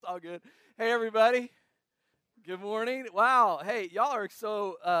all good. Hey, everybody. Good morning. Wow. Hey, y'all are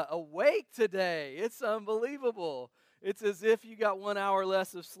so awake today. It's unbelievable. It's as if you got 1 hour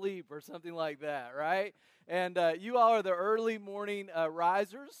less of sleep or something like that, right? And you all are the early morning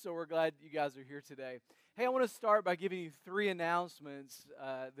risers, so we're glad you guys are here today. Hey, I want to start by giving you three announcements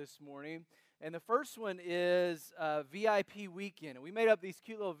this morning. And the first one is VIP weekend. And we made up these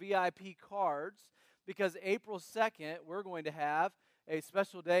cute little VIP cards because April 2nd, we're going to have a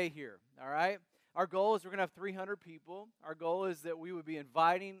special day here, all right? Our goal is we're going to have 300 people. Our goal is that we would be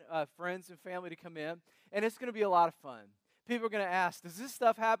inviting friends and family to come in, and it's going to be a lot of fun. People are going to ask, does this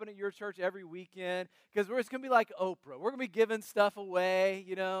stuff happen at your church every weekend? Because it's going to be like Oprah. We're going to be giving stuff away,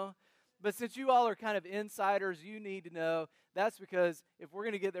 you know. But since you all are kind of insiders, you need to know that's because if we're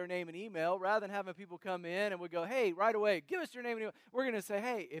going to get their name and email, rather than having people come in and we go, hey, right away, give us your name and email, we're going to say,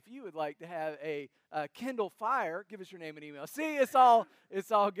 hey, if you would like to have a Kindle Fire, give us your name and email. See, it's all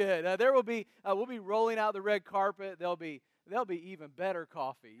good. We'll be rolling out the red carpet. There'll be even better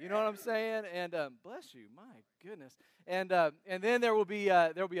coffee. You know what I'm saying? And bless you, my goodness. And then there'll be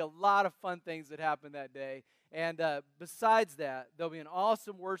a lot of fun things that happen that day. And besides that, there'll be an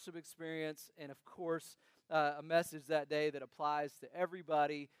awesome worship experience, and of course, a message that day that applies to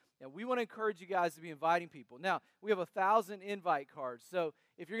everybody. And we want to encourage you guys to be inviting people. Now, we have 1,000 invite cards. So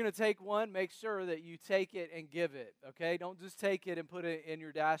if you're going to take one, make sure that you take it and give it, okay? Don't just take it and put it in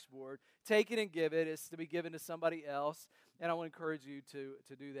your dashboard. Take it and give it. It's to be given to somebody else, and I want to encourage you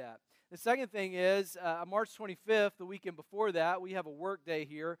to do that. The second thing is March 25th, the weekend before that, we have a work day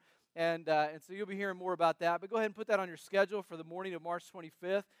here. And so you'll be hearing more about that. But go ahead and put that on your schedule for the morning of March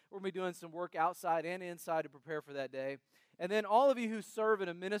 25th. We're going to be doing some work outside and inside to prepare for that day. And then all of you who serve in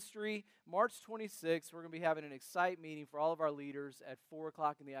a ministry, March 26th, we're going to be having an Excite meeting for all of our leaders at 4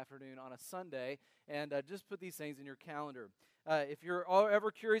 o'clock in the afternoon on a Sunday. And just put these things in your calendar. If you're ever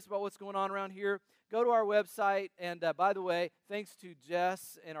curious about what's going on around here, go to our website. And by the way, thanks to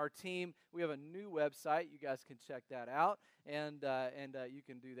Jess and our team, we have a new website. You guys can check that out. And you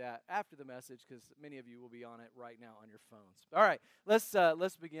can do that after the message because many of you will be on it right now on your phones. All right,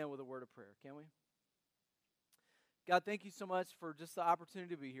 let's begin with a word of prayer, can we? God, thank you so much for just the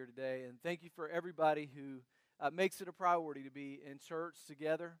opportunity to be here today, and thank you for everybody who makes it a priority to be in church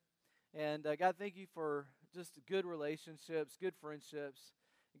together. And God, thank you for just good relationships, good friendships.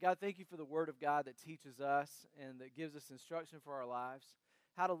 And God, thank you for the Word of God that teaches us and that gives us instruction for our lives,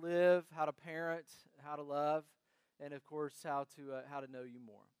 how to live, how to parent, how to love, and of course, how to know you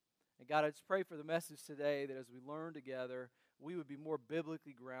more. And God, I just pray for the message today that as we learn together, we would be more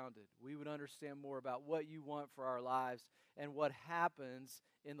biblically grounded. We would understand more about what you want for our lives and what happens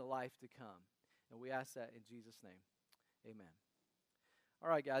in the life to come. And we ask that in Jesus' name. Amen. All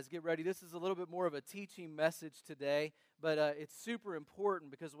right, guys, get ready. This is a little bit more of a teaching message today, but it's super important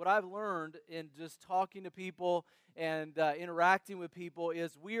because what I've learned in just talking to people and interacting with people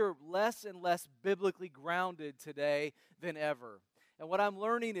is we are less and less biblically grounded today than ever. And what I'm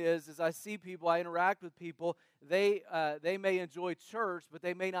learning is, as I see people, I interact with people, they may enjoy church, but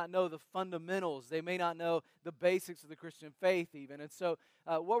they may not know the fundamentals. They may not know the basics of the Christian faith even. And so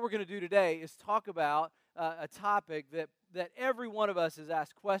what we're going to do today is talk about a topic that every one of us has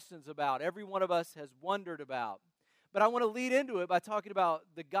asked questions about, every one of us has wondered about. But I want to lead into it by talking about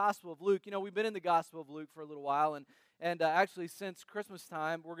the Gospel of Luke. You know, we've been in the Gospel of Luke for a little while, and actually since Christmas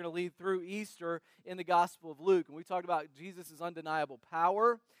time, we're going to lead through Easter in the Gospel of Luke. And we talked about Jesus' undeniable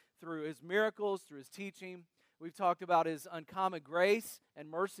power through his miracles, through his teaching. We've talked about his uncommon grace and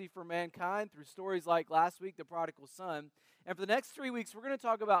mercy for mankind through stories like last week, the prodigal son. And for the next 3 weeks, we're going to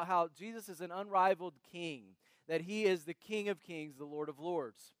talk about how Jesus is an unrivaled king, that he is the King of kings, the Lord of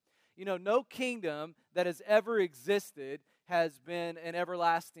lords. You know, no kingdom that has ever existed has been an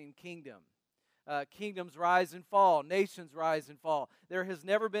everlasting kingdom. Kingdoms rise and fall. Nations rise and fall. There has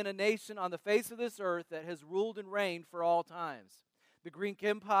never been a nation on the face of this earth that has ruled and reigned for all times. The Greek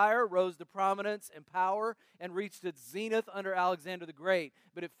Empire rose to prominence and power and reached its zenith under Alexander the Great,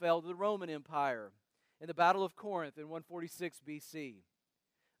 but it fell to the Roman Empire in the Battle of Corinth in 146 BC.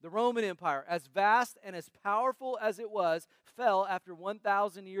 The Roman Empire, as vast and as powerful as it was, fell after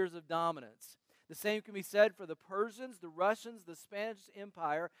 1,000 years of dominance. The same can be said for the Persians, the Russians, the Spanish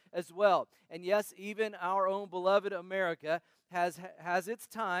Empire as well. And yes, even our own beloved America has its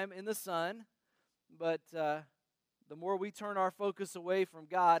time in the sun, but the more we turn our focus away from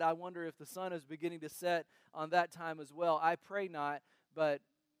God, I wonder if the sun is beginning to set on that time as well. I pray not, but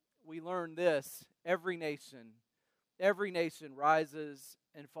we learn this. Every nation rises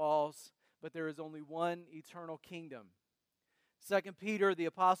and falls, but there is only one eternal kingdom. 2 Peter, the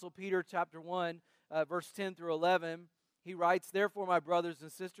Apostle Peter, chapter 1, verse 10 through 11, He writes, "Therefore, my brothers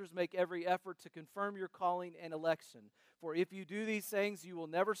and sisters, make every effort to confirm your calling and election. For if you do these things, you will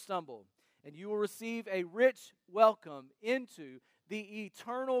never stumble, and you will receive a rich welcome into the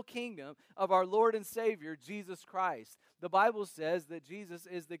eternal kingdom of our Lord and Savior, Jesus Christ." The Bible says that Jesus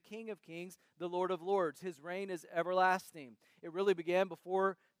is the King of kings, the Lord of lords. His reign is everlasting. It really began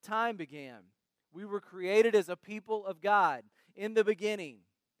before time began. We were created as a people of God in the beginning.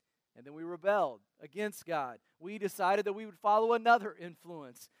 And then we rebelled against God. We decided that we would follow another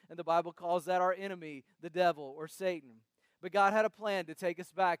influence. And the Bible calls that our enemy, the devil or Satan. But God had a plan to take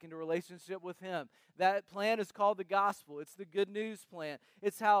us back into relationship with Him. That plan is called the gospel. It's the good news plan.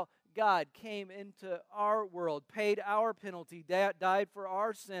 It's how God came into our world, paid our penalty, died for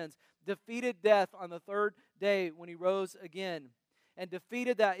our sins, defeated death on the third day when He rose again, and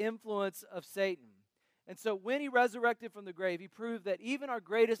defeated that influence of Satan. And so when He resurrected from the grave, He proved that even our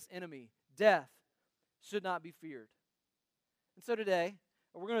greatest enemy, death, should not be feared. And so today,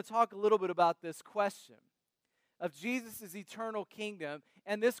 we're going to talk a little bit about this question of Jesus' eternal kingdom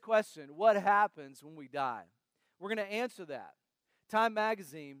and this question, what happens when we die? We're going to answer that. Time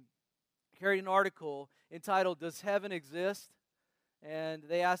magazine carried an article entitled, "Does Heaven Exist?" And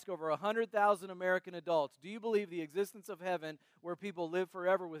they asked over 100,000 American adults, do you believe the existence of heaven where people live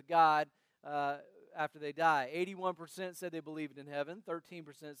forever with God after they die? 81% said they believed in heaven.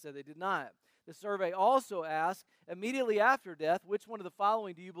 13% said they did not. The survey also asked, immediately after death, which one of the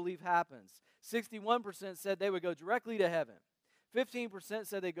following do you believe happens? 61% said they would go directly to heaven. 15%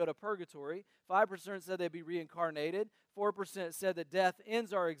 said they'd go to purgatory. 5% said they'd be reincarnated. 4% said that death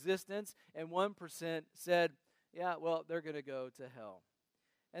ends our existence. And 1% said, yeah, well, they're going to go to hell.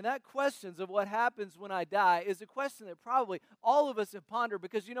 And that questions of what happens when I die is a question that probably all of us have pondered,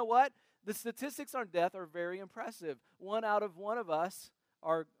 because you know what? The statistics on death are very impressive. 1 out of 1 of us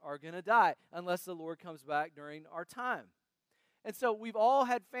are going to die unless the Lord comes back during our time. And so we've all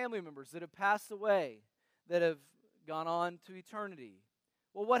had family members that have passed away, that have gone on to eternity.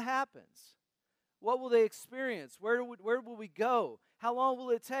 Well, what happens? What will they experience? Where will we go? How long will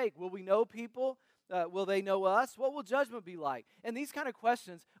it take? Will we know people? Will they know us? What will judgment be like? And these kind of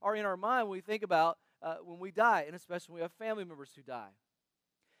questions are in our mind when we think about when we die, and especially when we have family members who die.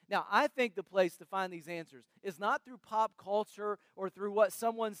 Now, I think the place to find these answers is not through pop culture or through what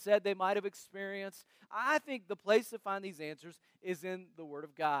someone said they might have experienced. I think the place to find these answers is in the Word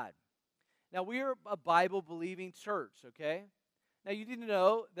of God. Now, we are a Bible-believing church, okay? Now, you need to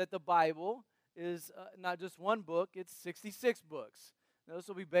know that the Bible is not just one book, it's 66 books. Now, this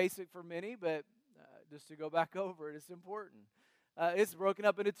will be basic for many, but just to go back over it, it's important. It's broken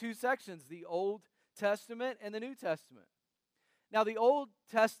up into 2 sections, the Old Testament and the New Testament. Now, the Old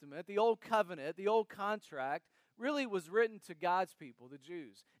Testament, the Old Covenant, the Old Contract, really was written to God's people, the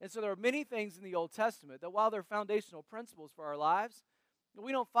Jews. And so there are many things in the Old Testament that, while they're foundational principles for our lives,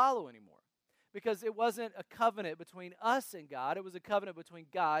 we don't follow anymore. Because it wasn't a covenant between us and God. It was a covenant between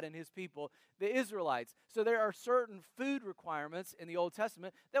God and His people, the Israelites. So there are certain food requirements in the Old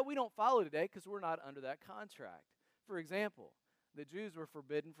Testament that we don't follow today because we're not under that contract. For example, the Jews were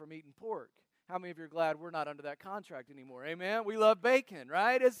forbidden from eating pork. How many of you are glad we're not under that contract anymore? Amen? We love bacon,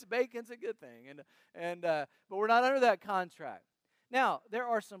 right? Bacon's a good thing. But we're not under that contract. Now, there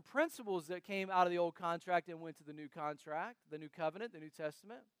are some principles that came out of the Old Contract and went to the New Contract, the New Covenant, the New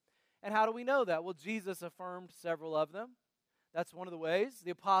Testament. And how do we know that? Well, Jesus affirmed several of them. That's one of the ways.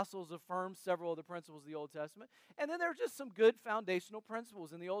 The apostles affirmed several of the principles of the Old Testament. And then there are just some good foundational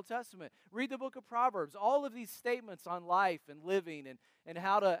principles in the Old Testament. Read the book of Proverbs. All of these statements on life and living and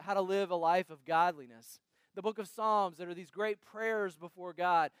how to live a life of godliness. The book of Psalms, that are these great prayers before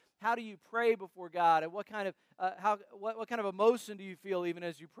God. How do you pray before God? And what kind of emotion do you feel even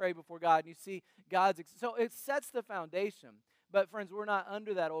as you pray before God? And you see so it sets the foundation. But friends, we're not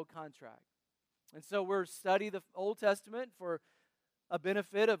under that old contract. And so we're studying the Old Testament for a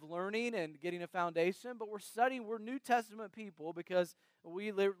benefit of learning and getting a foundation, but we're New Testament people because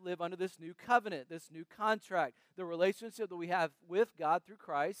we live under this new covenant, this new contract, the relationship that we have with God through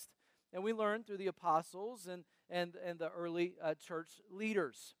Christ, and we learn through the apostles and the early church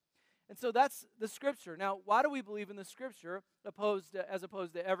leaders. And so that's the Scripture. Now, why do we believe in the Scripture as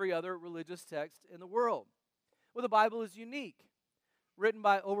opposed to every other religious text in the world? Well, the Bible is unique, written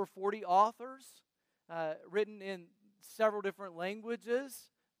by over 40 authors, written in several different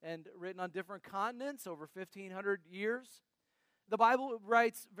languages, and written on different continents over 1,500 years. The Bible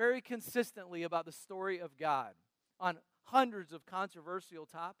writes very consistently about the story of God on hundreds of controversial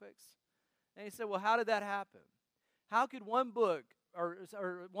topics. And you say, well, how did that happen? How could one book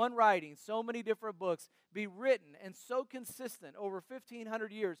or one writing, so many different books be written and so consistent over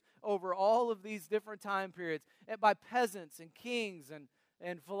 1,500 years, over all of these different time periods, and by peasants and kings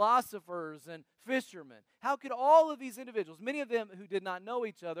and philosophers and fishermen? How could all of these individuals, many of them who did not know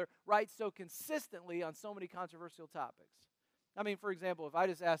each other, write so consistently on so many controversial topics? I mean, for example, if I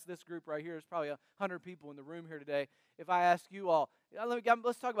just ask this group right here, there's probably 100 people in the room here today. If I ask you all,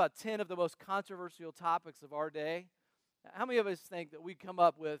 let's talk about 10 of the most controversial topics of our day. How many of us think that we come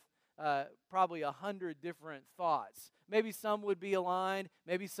up with probably 100 different thoughts? Maybe some would be aligned,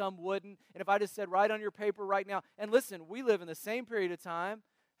 maybe some wouldn't. And if I just said, write on your paper right now, and listen, we live in the same period of time,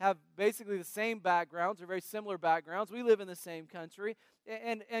 have basically the same backgrounds or very similar backgrounds. We live in the same country,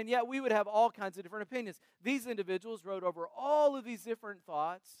 and yet we would have all kinds of different opinions. These individuals wrote over all of these different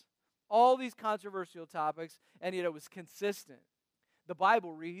thoughts, all these controversial topics, and yet it was consistent. The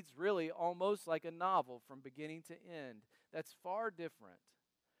Bible reads really almost like a novel from beginning to end. That's far different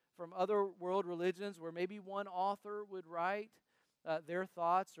from other world religions where maybe one author would write their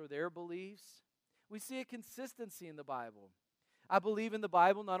thoughts or their beliefs. We see a consistency in the Bible. I believe in the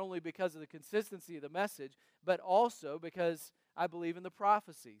Bible not only because of the consistency of the message, but also because I believe in the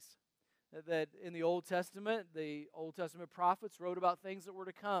prophecies. That in the Old Testament prophets wrote about things that were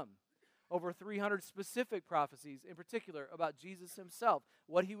to come. Over 300 specific prophecies, in particular, about Jesus himself,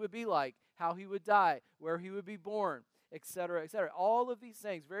 what he would be like, how he would die, where he would be born, etc., etc. All of these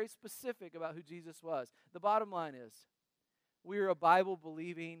things, very specific about who Jesus was. The bottom line is, we are a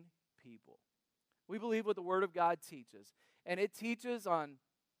Bible-believing people. We believe what the Word of God teaches. And it teaches on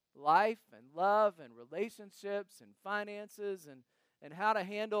life and love and relationships and finances and how to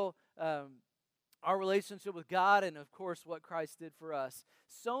handle our relationship with God and, of course, what Christ did for us.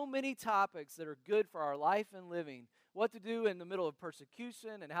 So many topics that are good for our life and living. What to do in the middle of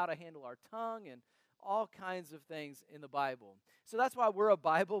persecution and how to handle our tongue and all kinds of things in the Bible. So that's why we're a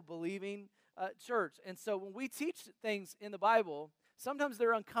Bible-believing church. And so when we teach things in the Bible, sometimes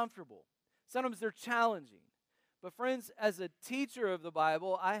they're uncomfortable. Sometimes they're challenging. But friends, as a teacher of the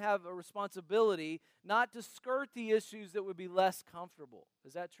Bible, I have a responsibility not to skirt the issues that would be less comfortable.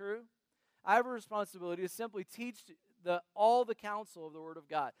 Is that true? I have a responsibility to simply teach all the counsel of the Word of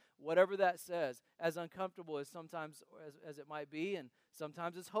God, whatever that says, as uncomfortable as sometimes as it might be, and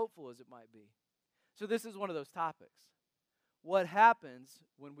sometimes as hopeful as it might be. So this is one of those topics. What happens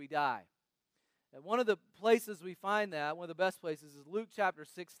when we die? And one of the places we find that, one of the best places, is Luke chapter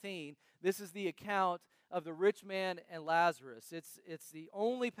 16. This is the account of the rich man and Lazarus. It's the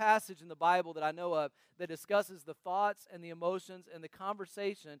only passage in the Bible that I know of that discusses the thoughts and the emotions and the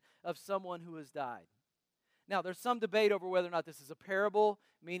conversation of someone who has died. Now, there's some debate over whether or not this is a parable,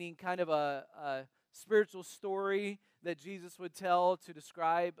 meaning kind of a spiritual story that Jesus would tell to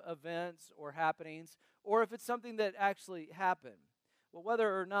describe events or happenings, or if it's something that actually happened. Well,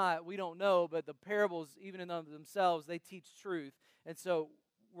 whether or not, we don't know, but the parables, even in and of themselves, they teach truth. And so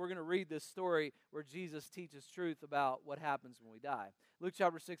we're going to read this story where Jesus teaches truth about what happens when we die. Luke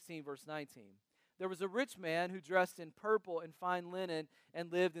chapter 16, verse 19. There was a rich man who dressed in purple and fine linen and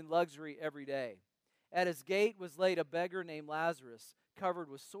lived in luxury every day. At his gate was laid a beggar named Lazarus, covered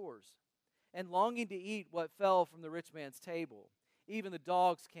with sores, and longing to eat what fell from the rich man's table. Even the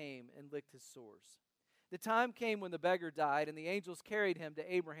dogs came and licked his sores. The time came when the beggar died, and the angels carried him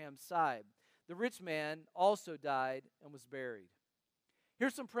to Abraham's side. The rich man also died and was buried.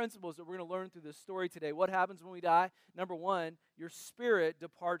 Here's some principles that we're going to learn through this story today. What happens when we die? Number one, your spirit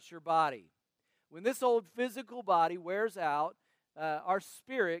departs your body. When this old physical body wears out, our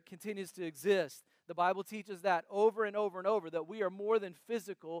spirit continues to exist. The Bible teaches that over and over and over, that we are more than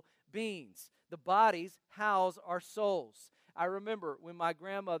physical beings. The bodies house our souls. I remember when my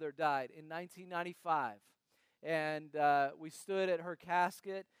grandmother died in 1995, and we stood at her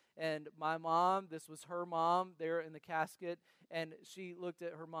casket, and my mom, this was her mom there in the casket, and she looked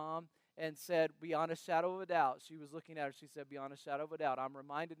at her mom and said, beyond a shadow of a doubt, she was looking at her, she said, beyond a shadow of a doubt, I'm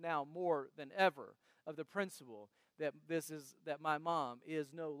reminded now more than ever of the principle that my mom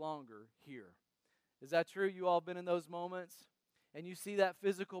is no longer here. Is that true? You all been in those moments? And you see that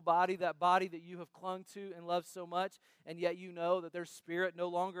physical body, that body that you have clung to and loved so much, and yet you know that their spirit no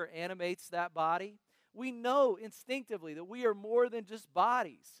longer animates that body. We know instinctively that we are more than just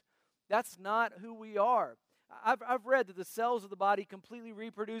bodies. That's not who we are. I've read that the cells of the body completely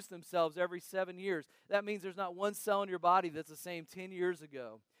reproduce themselves every 7 years. That means there's not one cell in your body that's the same 10 years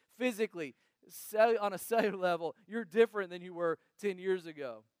ago. Physically, on a cellular level, you're different than you were 10 years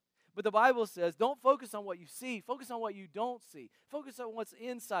ago. But the Bible says, don't focus on what you see. Focus on what you don't see. Focus on what's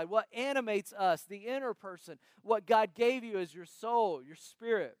inside, what animates us, the inner person, what God gave you as your soul, your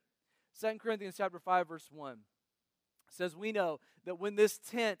spirit. 2 Corinthians chapter 5, verse 1 says we know that when this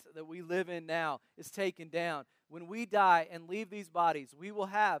tent that we live in now is taken down, when we die and leave these bodies, we will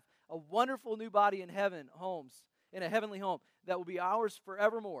have a wonderful new body in heaven, in a heavenly home that will be ours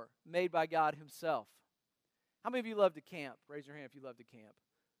forevermore, made by God himself. How many of you love to camp? Raise your hand if you love to camp.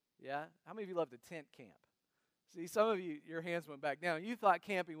 Yeah? How many of you love to tent camp? See, some of you, your hands went back down. You thought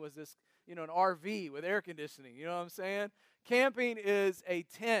camping was this, an RV with air conditioning. You know what I'm saying? Camping is a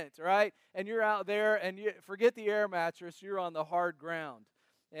tent, right? And you're out there, and you forget the air mattress. You're on the hard ground.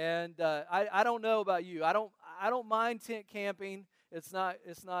 And I don't know about you. I don't mind tent camping. It's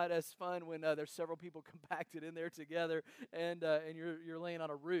not as fun when there's several people compacted in there together, and you're laying on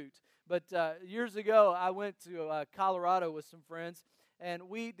a root. But years ago, I went to Colorado with some friends, and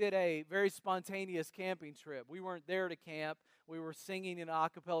we did a very spontaneous camping trip. We weren't there to camp. We were singing in an a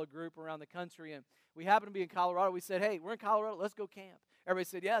cappella group around the country, and we happened to be in Colorado. We said, hey, we're in Colorado. Let's go camp. Everybody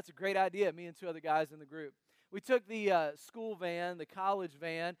said, yeah, it's a great idea, me and two other guys in the group. We took the school van, the college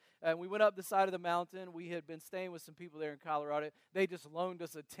van, and we went up the side of the mountain. We had been staying with some people there in Colorado. They just loaned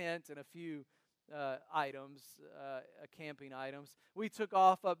us a tent and a few camping items. We took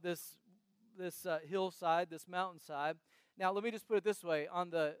off up this hillside, this mountainside. Now, let me just put it this way. On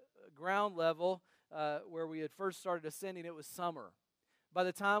the ground level, where we had first started ascending, it was summer. By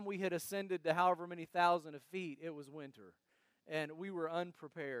the time we had ascended to however many thousand of feet, it was winter. And we were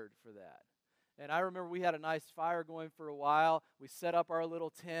unprepared for that. And I remember we had a nice fire going for a while. We set up our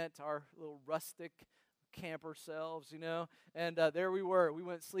little tent, our little rustic camper selves, And there we were. We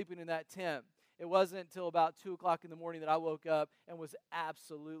went sleeping in that tent. It wasn't until about 2 o'clock in the morning that I woke up and was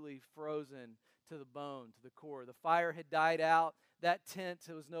absolutely frozen to the bone, to the core. The fire had died out. That tent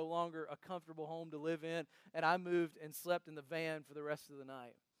was no longer a comfortable home to live in. And I moved and slept in the van for the rest of the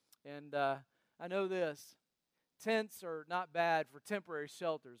night. And I know this. Tents are not bad for temporary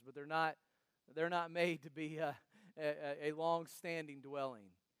shelters, but they're not made to be a long-standing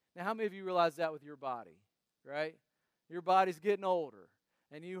dwelling. Now, how many of you realize that with your body, right? Your body's getting older,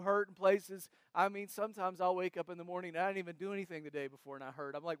 and you hurt in places. I mean, sometimes I'll wake up in the morning, and I didn't even do anything the day before, and I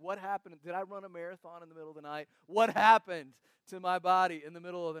hurt. I'm like, what happened? Did I run a marathon in the middle of the night? What happened to my body in the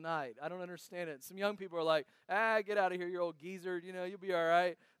middle of the night? I don't understand it. Some young people are like, get out of here, you old geezer. You'll be all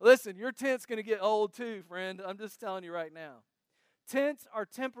right. Listen, your tent's going to get old too, friend. I'm just telling you right now. Tents are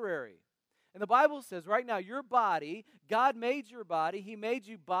temporary. And the Bible says right now, your body, God made your body. He made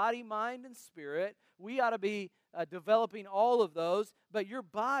you body, mind, and spirit. We ought to be developing all of those, but your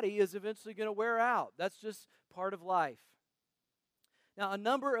body is eventually going to wear out. That's just part of life. Now, a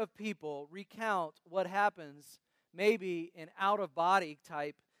number of people recount what happens maybe in out-of-body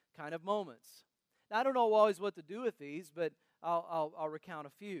type kind of moments. Now, I don't know always what to do with these, but I'll recount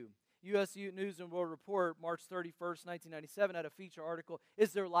a few. U.S. News and World Report, March 31st, 1997, had a feature article,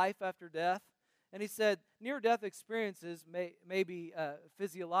 Is There Life After Death? And he said, near-death experiences may be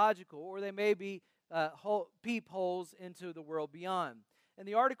physiological, or they may be peepholes into the world beyond. And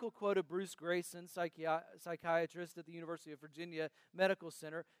the article quoted Bruce Grayson, psychiatrist at the University of Virginia Medical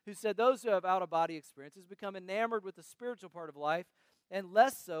Center, who said those who have out-of-body experiences become enamored with the spiritual part of life and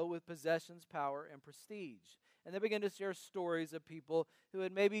less so with possessions, power, and prestige. And they began to share stories of people who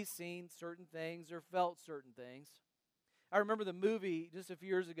had maybe seen certain things or felt certain things. I remember the movie just a few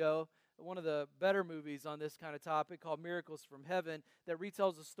years ago, one of the better movies on this kind of topic called Miracles from Heaven, that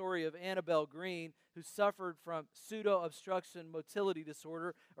retells the story of Annabelle Green, who suffered from pseudo-obstruction motility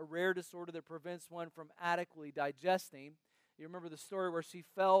disorder, a rare disorder that prevents one from adequately digesting. You remember the story where she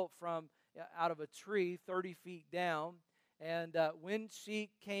fell from out of a tree 30 feet down, and when she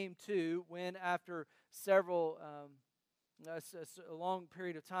came to, after several, a long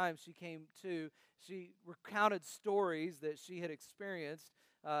period of time she came to, she recounted stories that she had experienced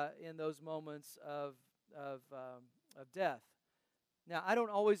in those moments of death. Now, I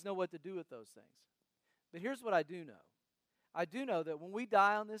don't always know what to do with those things, but here's what I do know. I do know that when we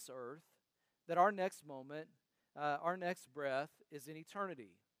die on this earth, that our next moment, our next breath is in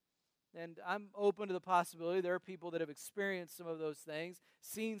eternity. And I'm open to the possibility there are people that have experienced some of those things,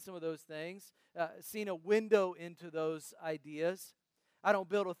 seen some of those things, seen a window into those ideas. I don't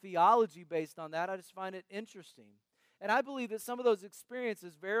build a theology based on that. I just find it interesting. And I believe that some of those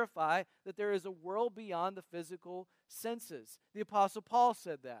experiences verify that there is a world beyond the physical senses. The Apostle Paul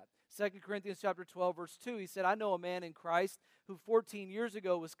said that. 2 Corinthians chapter 12, verse 2, he said, I know a man in Christ who 14 years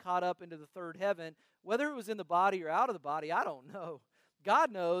ago was caught up into the third heaven. Whether it was in the body or out of the body, I don't know.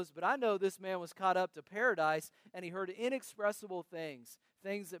 God knows, but I know this man was caught up to paradise, and he heard inexpressible things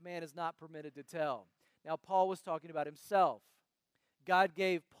that man is not permitted to tell. Now, Paul was talking about himself. God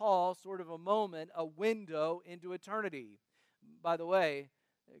gave Paul sort of a moment, a window into eternity. By the way,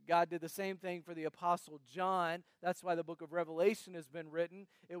 God did the same thing for the Apostle John. That's why the book of Revelation has been written.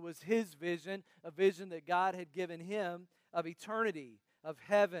 It was his vision, a vision that God had given him of eternity, of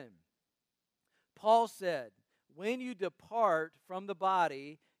heaven. Paul said, when you depart from the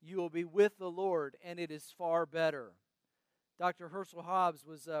body, you will be with the Lord, and it is far better. Dr. Herschel Hobbs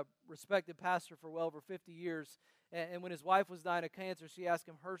was a respected pastor for well over 50 years, and when his wife was dying of cancer, she asked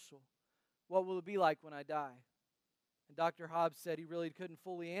him, Herschel, what will it be like when I die? And Dr. Hobbs said he really couldn't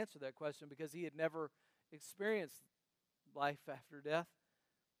fully answer that question because he had never experienced life after death.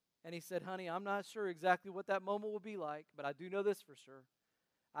 And he said, honey, I'm not sure exactly what that moment will be like, but I do know this for sure.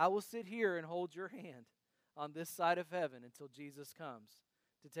 I will sit here and hold your hand on this side of heaven until Jesus comes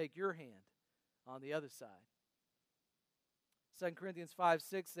to take your hand on the other side. 2 Corinthians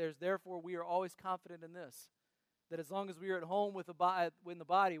 5:6 says, therefore we are always confident in this, that as long as we are at home in the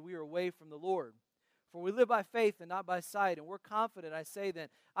body, we are away from the Lord. For we live by faith and not by sight, and we're confident, I say then,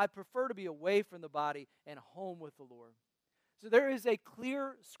 I prefer to be away from the body and home with the Lord. So there is a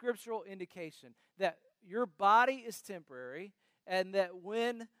clear scriptural indication that your body is temporary, and that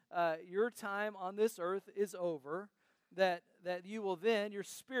when your time on this earth is over, that you will then, your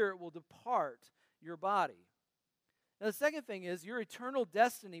spirit will depart your body. Now the second thing is your eternal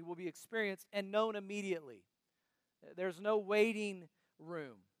destiny will be experienced and known immediately. There's no waiting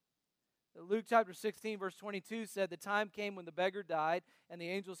room. Luke chapter 16 verse 22 said, the time came when the beggar died, and the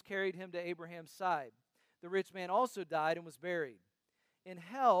angels carried him to Abraham's side. The rich man also died and was buried. In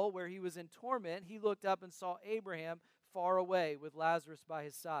hell, where he was in torment, he looked up and saw Abraham far away with Lazarus by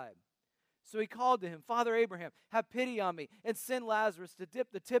his side. So he called to him, Father Abraham, have pity on me, and send Lazarus to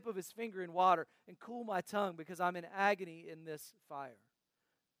dip the tip of his finger in water and cool my tongue, because I'm in agony in this fire.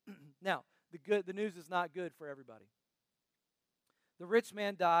 Now, the news is not good for everybody. The rich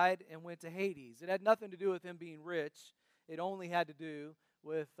man died and went to Hades. It had nothing to do with him being rich. It only had to do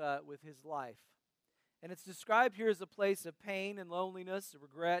with his life. And it's described here as a place of pain and loneliness,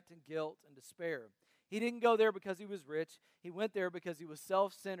 regret and guilt and despair. He didn't go there because he was rich. He went there because he was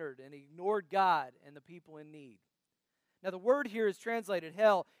self-centered and ignored God and the people in need. Now, the word here is translated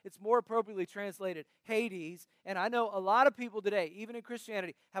hell. It's more appropriately translated Hades. And I know a lot of people today, even in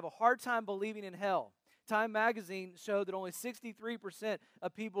Christianity, have a hard time believing in hell. Time magazine showed that only 63%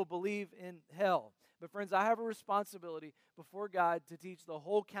 of people believe in hell. But friends, I have a responsibility before God to teach the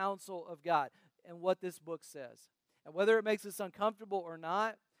whole counsel of God and what this book says. And whether it makes us uncomfortable or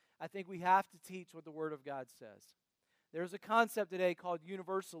not, I think we have to teach what the Word of God says. There's a concept today called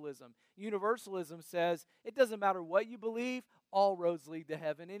universalism. Universalism says it doesn't matter what you believe, all roads lead to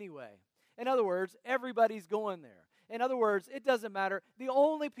heaven anyway. In other words, everybody's going there. In other words, it doesn't matter. The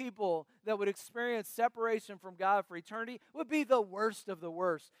only people that would experience separation from God for eternity would be the worst of the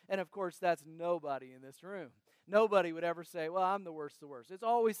worst. And of course, that's nobody in this room. Nobody would ever say, well, I'm the worst of the worst. It's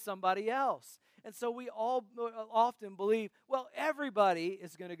always somebody else. And so we all often believe, well, everybody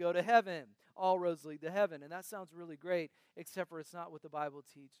is going to go to heaven. All roads lead to heaven. And that sounds really great, except for it's not what the Bible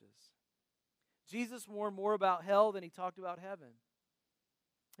teaches. Jesus warned more about hell than he talked about heaven.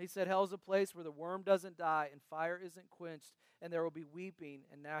 He said hell is a place where the worm doesn't die and fire isn't quenched, and there will be weeping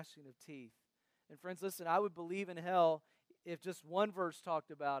and gnashing of teeth. And friends, listen, I would believe in hell if just one verse talked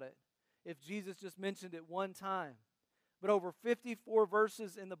about it, if Jesus just mentioned it one time. But over 54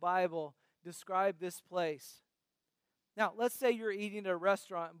 verses in the Bible describe this place. Now, let's say you're eating at a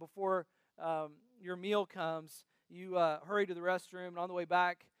restaurant, and before your meal comes, you hurry to the restroom, and on the way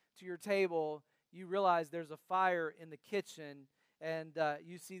back to your table, you realize there's a fire in the kitchen, and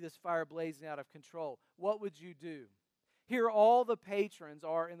you see this fire blazing out of control. What would you do? Here all the patrons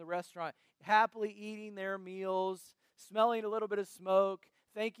are in the restaurant, happily eating their meals, smelling a little bit of smoke,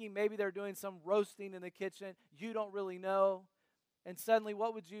 thinking maybe they're doing some roasting in the kitchen. You don't really know. And suddenly,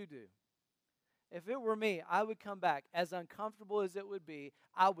 what would you do? If it were me, I would come back. As uncomfortable as it would be,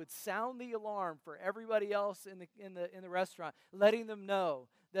 I would sound the alarm for everybody else in the restaurant, letting them know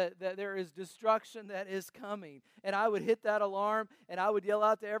that there is destruction that is coming. And I would hit that alarm, and I would yell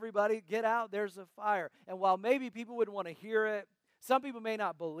out to everybody, get out, there's a fire. And while maybe people wouldn't want to hear it, some people may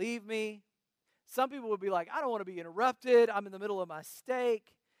not believe me. Some people would be like, I don't want to be interrupted. I'm in the middle of my steak.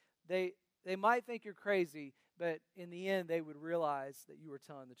 They might think you're crazy, but in the end, they would realize that you were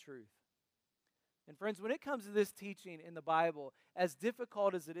telling the truth. And friends, when it comes to this teaching in the Bible, as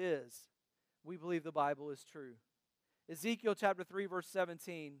difficult as it is, we believe the Bible is true. Ezekiel chapter 3, verse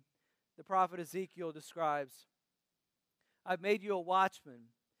 17, the prophet Ezekiel describes, I've made you a watchman,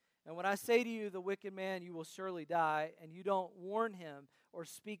 and when I say to you, the wicked man, you will surely die, and you don't warn him or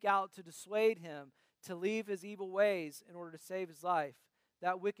speak out to dissuade him to leave his evil ways in order to save his life,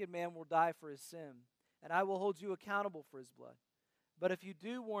 that wicked man will die for his sin, and I will hold you accountable for his blood. But if you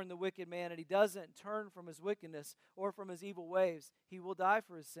do warn the wicked man and he doesn't turn from his wickedness or from his evil ways, he will die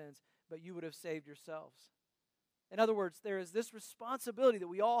for his sins, but you would have saved yourselves. In other words, there is this responsibility that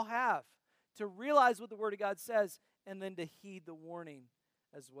we all have to realize what the Word of God says and then to heed the warning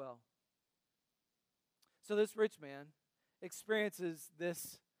as well. So this rich man experiences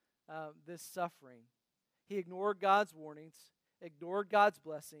this suffering. He ignored God's warnings, ignored God's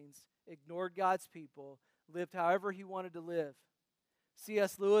blessings, ignored God's people, lived however he wanted to live.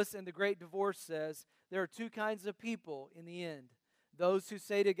 C.S. Lewis in The Great Divorce says, there are two kinds of people in the end. Those who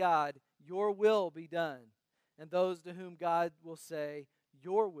say to God, your will be done, and those to whom God will say,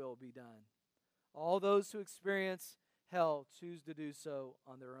 your will be done. All those who experience hell choose to do so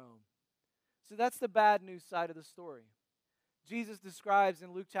on their own. So that's the bad news side of the story. Jesus describes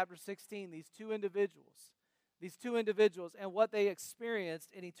in Luke chapter 16 these two individuals and what they experienced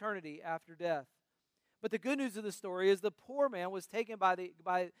in eternity after death. But the good news of the story is the poor man was taken by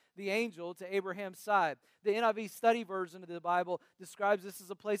the angel to Abraham's side. The NIV study version of the Bible describes this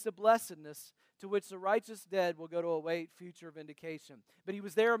as a place of blessedness to which the righteous dead will go to await future vindication. But he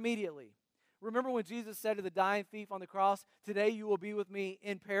was there immediately. Remember when Jesus said to the dying thief on the cross, today you will be with me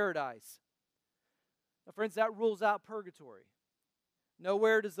in paradise. Now, friends, that rules out purgatory.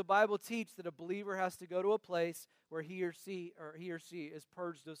 Nowhere does the Bible teach that a believer has to go to a place where he or she is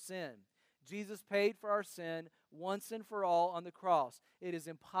purged of sin. Jesus paid for our sin once and for all on the cross. It is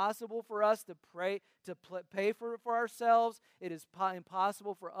impossible for us to pay for ourselves. It is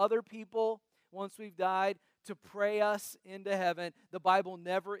impossible for other people, once we've died, to pray us into heaven. The Bible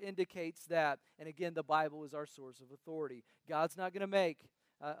never indicates that. And again, the Bible is our source of authority. God's not going to make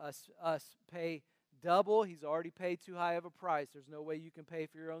us pay double. He's already paid too high of a price. There's no way you can pay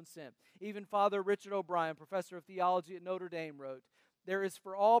for your own sin. Even Father Richard O'Brien, professor of theology at Notre Dame, wrote, there is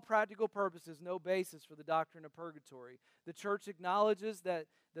for all practical purposes no basis for the doctrine of purgatory. The church acknowledges that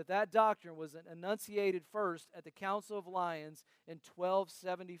doctrine was enunciated first at the Council of Lyons in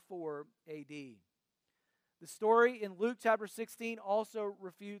 1274 A.D. The story in Luke chapter 16 also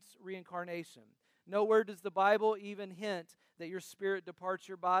refutes reincarnation. Nowhere does the Bible even hint that your spirit departs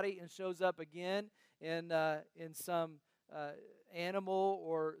your body and shows up again in some animal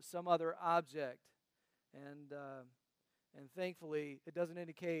or some other object. And thankfully, it doesn't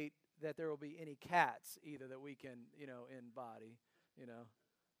indicate that there will be any cats either that we can, embody.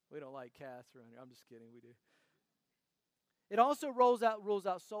 We don't like cats around here. I'm just kidding. We do. It also rules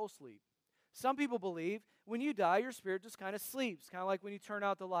out soul sleep. Some people believe when you die, your spirit just kind of sleeps, kind of like when you turn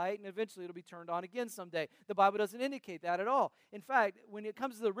out the light, and eventually it'll be turned on again someday. The Bible doesn't indicate that at all. In fact, when it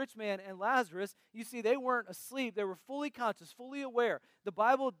comes to the rich man and Lazarus, you see they weren't asleep. They were fully conscious, fully aware. The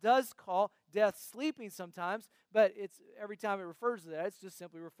Bible does call death sleeping sometimes, but it's every time it refers to that, it's just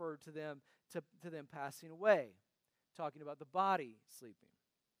simply referred to them passing away, talking about the body sleeping.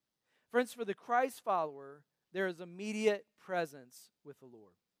 Friends, for the Christ follower, there is immediate presence with the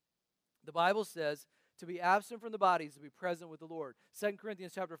Lord. The Bible says to be absent from the body is to be present with the Lord. 2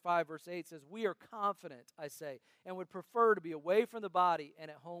 Corinthians chapter 5, verse 8 says, we are confident, I say, and would prefer to be away from the body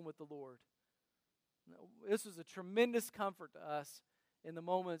and at home with the Lord. This was a tremendous comfort to us in the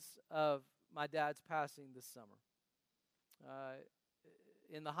moments of my dad's passing this summer.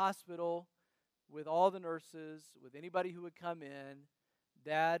 In the hospital, with all the nurses, with anybody who would come in,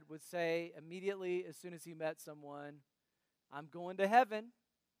 Dad would say immediately as soon as he met someone, I'm going to heaven.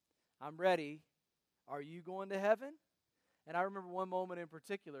 I'm ready. Are you going to heaven? And I remember one moment in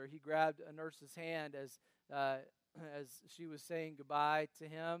particular, he grabbed a nurse's hand as she was saying goodbye to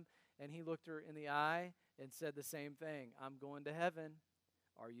him, and he looked her in the eye and said the same thing. I'm going to heaven.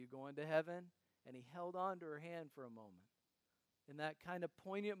 Are you going to heaven? And he held on to her hand for a moment. In that kind of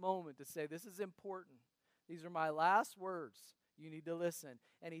poignant moment to say, this is important. These are my last words. You need to listen.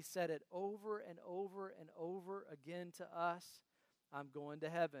 And he said it over and over and over again to us. I'm going to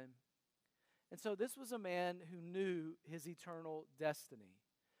heaven. And so this was a man who knew his eternal destiny.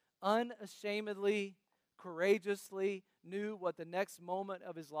 Unashamedly, courageously knew what the next moment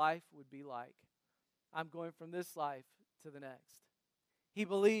of his life would be like. I'm going from this life to the next. He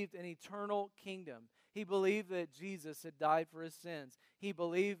believed in eternal kingdom. He believed that Jesus had died for his sins. He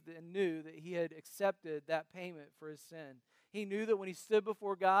believed and knew that he had accepted that payment for his sin. He knew that when he stood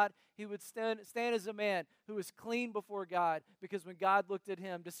before God, he would stand as a man who was clean before God, because when God looked at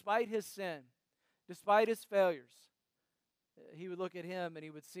him, despite his sin, despite his failures, he would look at him and he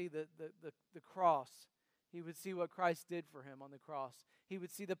would see the cross. He would see what Christ did for him on the cross. He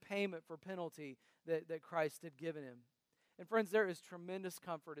would see the payment for penalty that Christ had given him. And friends, there is tremendous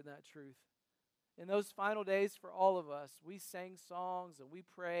comfort in that truth. In those final days for all of us, we sang songs and we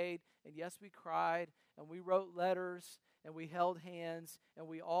prayed, and yes, we cried, and we wrote letters, and we held hands, and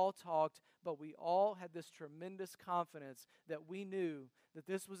we all talked, but we all had this tremendous confidence that we knew that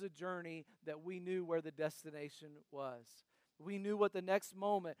this was a journey, that we knew where the destination was. We knew what the next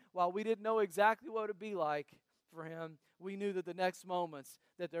moment, while we didn't know exactly what it would be like for him, we knew that the next moments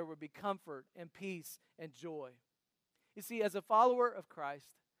that there would be comfort and peace and joy. You see, as a follower of Christ,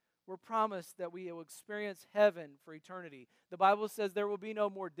 we're promised that we will experience heaven for eternity. The Bible says there will be no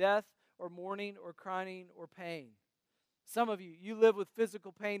more death or mourning or crying or pain. Some of you, you live with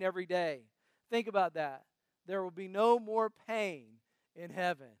physical pain every day. Think about that. There will be no more pain in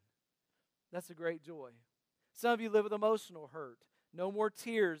heaven. That's a great joy. Some of you live with emotional hurt. No more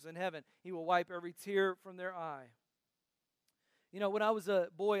tears in heaven. He will wipe every tear from their eye. You know, when I was a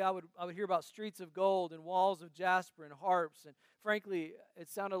boy, I would hear about streets of gold and walls of jasper and harps. And frankly, it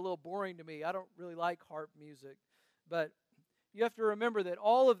sounded a little boring to me. I don't really like harp music. But you have to remember that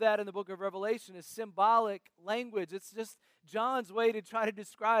all of that in the book of Revelation is symbolic language. It's just John's way to try to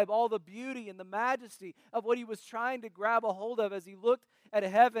describe all the beauty and the majesty of what he was trying to grab a hold of as he looked at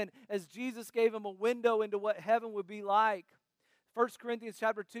heaven, as Jesus gave him a window into what heaven would be like. 1 Corinthians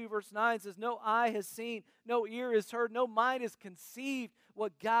chapter 2, verse 9 says, no eye has seen, no ear has heard, no mind has conceived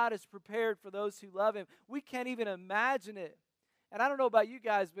what God has prepared for those who love him. We can't even imagine it. And I don't know about you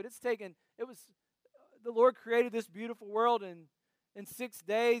guys, but the Lord created this beautiful world in 6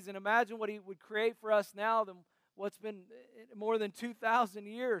 days, and imagine what he would create for us now than what's been more than 2,000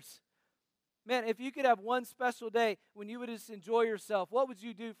 years. Man, if you could have one special day when you would just enjoy yourself, what would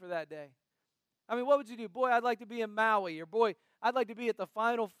you do for that day? I mean, what would you do? Boy, I'd like to be in Maui, or boy, I'd like to be at the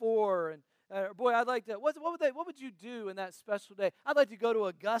Final Four, and boy, I'd like to. What would you do in that special day? I'd like to go to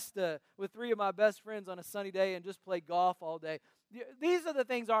Augusta with 3 of my best friends on a sunny day and just play golf all day. These are the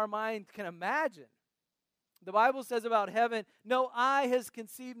things our mind can imagine. The Bible says about heaven, no eye has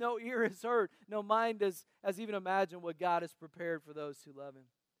conceived, no ear has heard, no mind has even imagined what God has prepared for those who love him.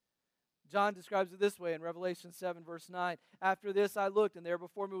 John describes it this way in Revelation 7, verse 9. After this I looked, and there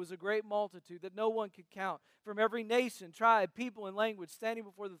before me was a great multitude that no one could count, from every nation, tribe, people, and language, standing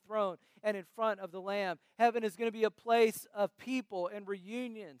before the throne and in front of the Lamb. Heaven is going to be a place of people and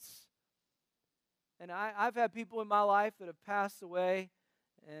reunions. And I've had people in my life that have passed away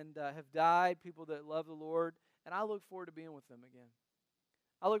and have died, people that love the Lord, and I look forward to being with them again.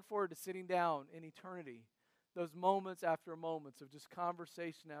 I look forward to sitting down in eternity, those moments after moments of just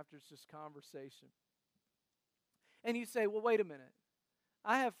conversation after just conversation. And you say, well, wait a minute.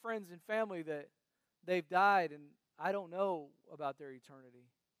 I have friends and family that they've died, and I don't know about their eternity.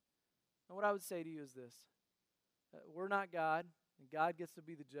 And what I would say to you is this. We're not God, and God gets to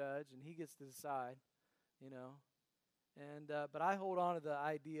be the judge, and he gets to decide, you know. But I hold on to the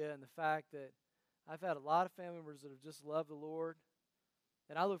idea and the fact that I've had a lot of family members that have just loved the Lord,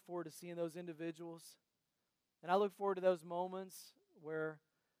 and I look forward to seeing those individuals, and I look forward to those moments where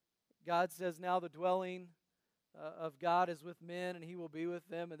God says, now the dwelling of God is with men, and he will be with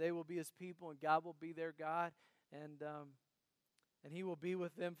them, and they will be his people, and God will be their God, and he will be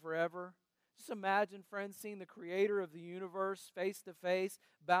with them forever. Just imagine, friends, seeing the creator of the universe face to face,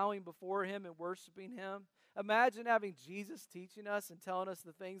 bowing before him and worshiping him. Imagine having Jesus teaching us and telling us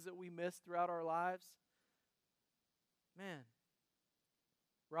the things that we missed throughout our lives. Man,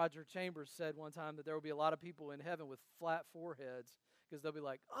 Roger Chambers said one time that there will be a lot of people in heaven with flat foreheads because they'll be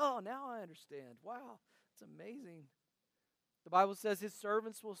like, oh, now I understand. Wow, it's amazing. The Bible says his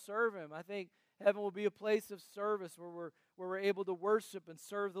servants will serve him. I think heaven will be a place of service where we're able to worship and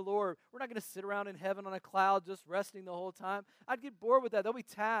serve the Lord. We're not going to sit around in heaven on a cloud just resting the whole time. I'd get bored with that. There'll be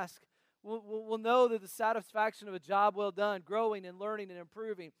tasks. We'll know that the satisfaction of a job well done, growing and learning and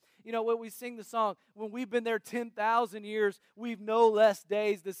improving. You know, when we sing the song, when we've been there 10,000 years, we've no less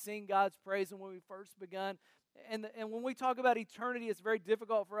days to sing God's praise than when we first begun. And when we talk about eternity, it's very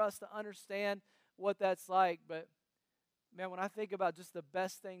difficult for us to understand what that's like. But, man, when I think about just the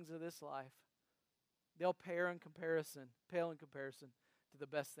best things of this life, they'll pale in comparison to the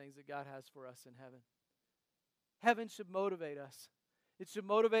best things that God has for us in heaven. Heaven should motivate us. It should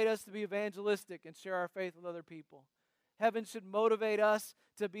motivate us to be evangelistic and share our faith with other people. Heaven should motivate us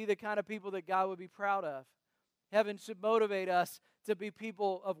to be the kind of people that God would be proud of. Heaven should motivate us to be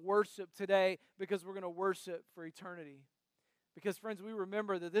people of worship today because we're going to worship for eternity. Because, friends, we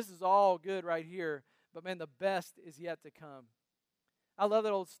remember that this is all good right here, but, man, the best is yet to come. I love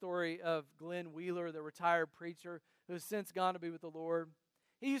that old story of Glenn Wheeler, the retired preacher who has since gone to be with the Lord.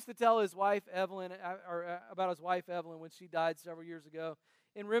 He used to tell his wife, Evelyn, about his wife, Evelyn, when she died several years ago.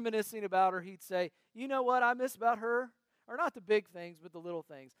 In reminiscing about her, he'd say, you know what I miss about her? Or not the big things, but the little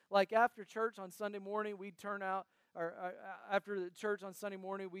things. Like after church on Sunday morning, we'd turn out, after the church on Sunday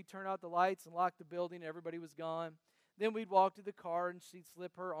morning, we'd turn out the lights and lock the building. Everybody was gone. Then we'd walk to the car, and she'd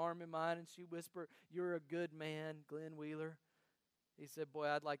slip her arm in mine, and she'd whisper, "You're a good man, Glenn Wheeler." He said, "Boy,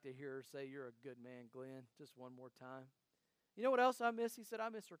 I'd like to hear her say, 'You're a good man, Glenn,' just one more time." You know what else I miss? He said, "I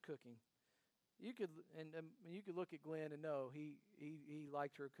miss her cooking." You could you could look at Glenn and know he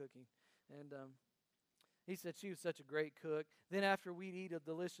liked her cooking. And he said she was such a great cook. Then after we'd eat a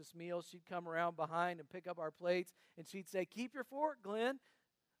delicious meal, she'd come around behind and pick up our plates, and she'd say, "Keep your fork, Glenn."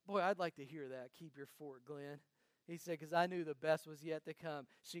 Boy, I'd like to hear that. "Keep your fork, Glenn." He said, because I knew the best was yet to come.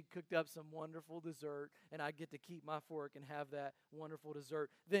 She cooked up some wonderful dessert, and I'd get to keep my fork and have that wonderful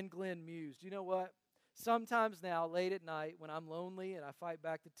dessert. Then Glenn mused, "You know what? Sometimes now, late at night, when I'm lonely and I fight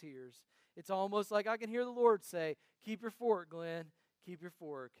back the tears, it's almost like I can hear the Lord say, 'Keep your fork, Glenn. Keep your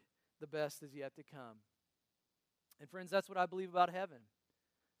fork. The best is yet to come.'" And friends, that's what I believe about heaven,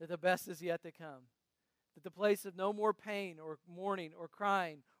 that the best is yet to come, that the place of no more pain or mourning or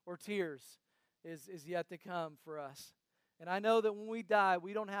crying or tears is yet to come for us. And I know that when we die,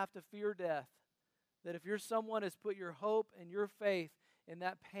 we don't have to fear death, that if you're someone who's put your hope and your faith in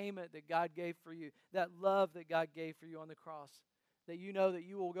that payment that God gave for you, that love that God gave for you on the cross, that you know that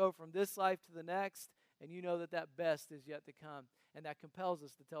you will go from this life to the next, and you know that that best is yet to come. And that compels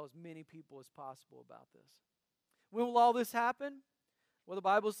us to tell as many people as possible about this. When will all this happen? Well, the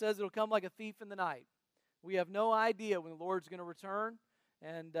Bible says it'll come like a thief in the night. We have no idea when the Lord's going to return,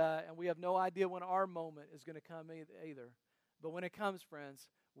 and we have no idea when our moment is going to come either. But when it comes, friends,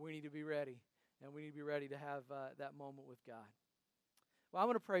 we need to be ready, and we need to be ready to have that moment with God. Well, I'm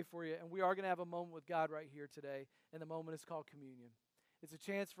going to pray for you, and we are going to have a moment with God right here today, and the moment is called communion. It's a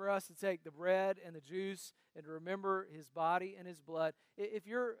chance for us to take the bread and the juice and to remember His body and His blood. If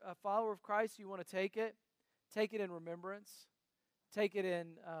you're a follower of Christ, you want to take it in remembrance. Take it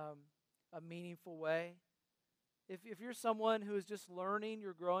in a meaningful way. If you're someone who is just learning,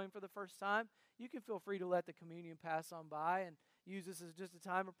 you're growing for the first time, you can feel free to let the communion pass on by and use this as just a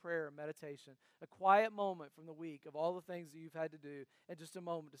time of prayer and meditation, a quiet moment from the week of all the things that you've had to do, and just a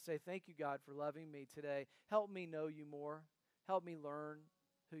moment to say, "Thank you, God, for loving me today. Help me know you more. Help me learn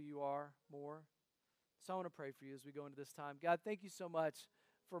who you are more." So I want to pray for you as we go into this time. God, thank you so much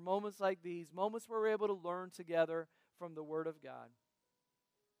for moments like these, moments where we're able to learn together from the Word of God.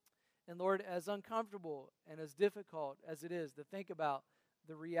 And Lord, as uncomfortable and as difficult as it is to think about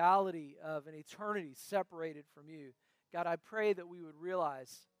the reality of an eternity separated from you, God, I pray that we would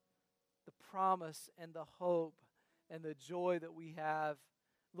realize the promise and the hope and the joy that we have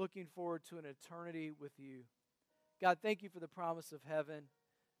looking forward to an eternity with you. God, thank you for the promise of heaven.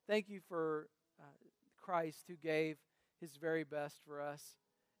 Thank you for Christ who gave His very best for us.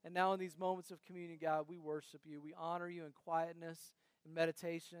 And now in these moments of communion, God, we worship you. We honor you in quietness and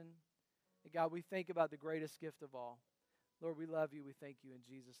meditation. And God, we think about the greatest gift of all. Lord, we love you. We thank you in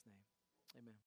Jesus' name. Amen.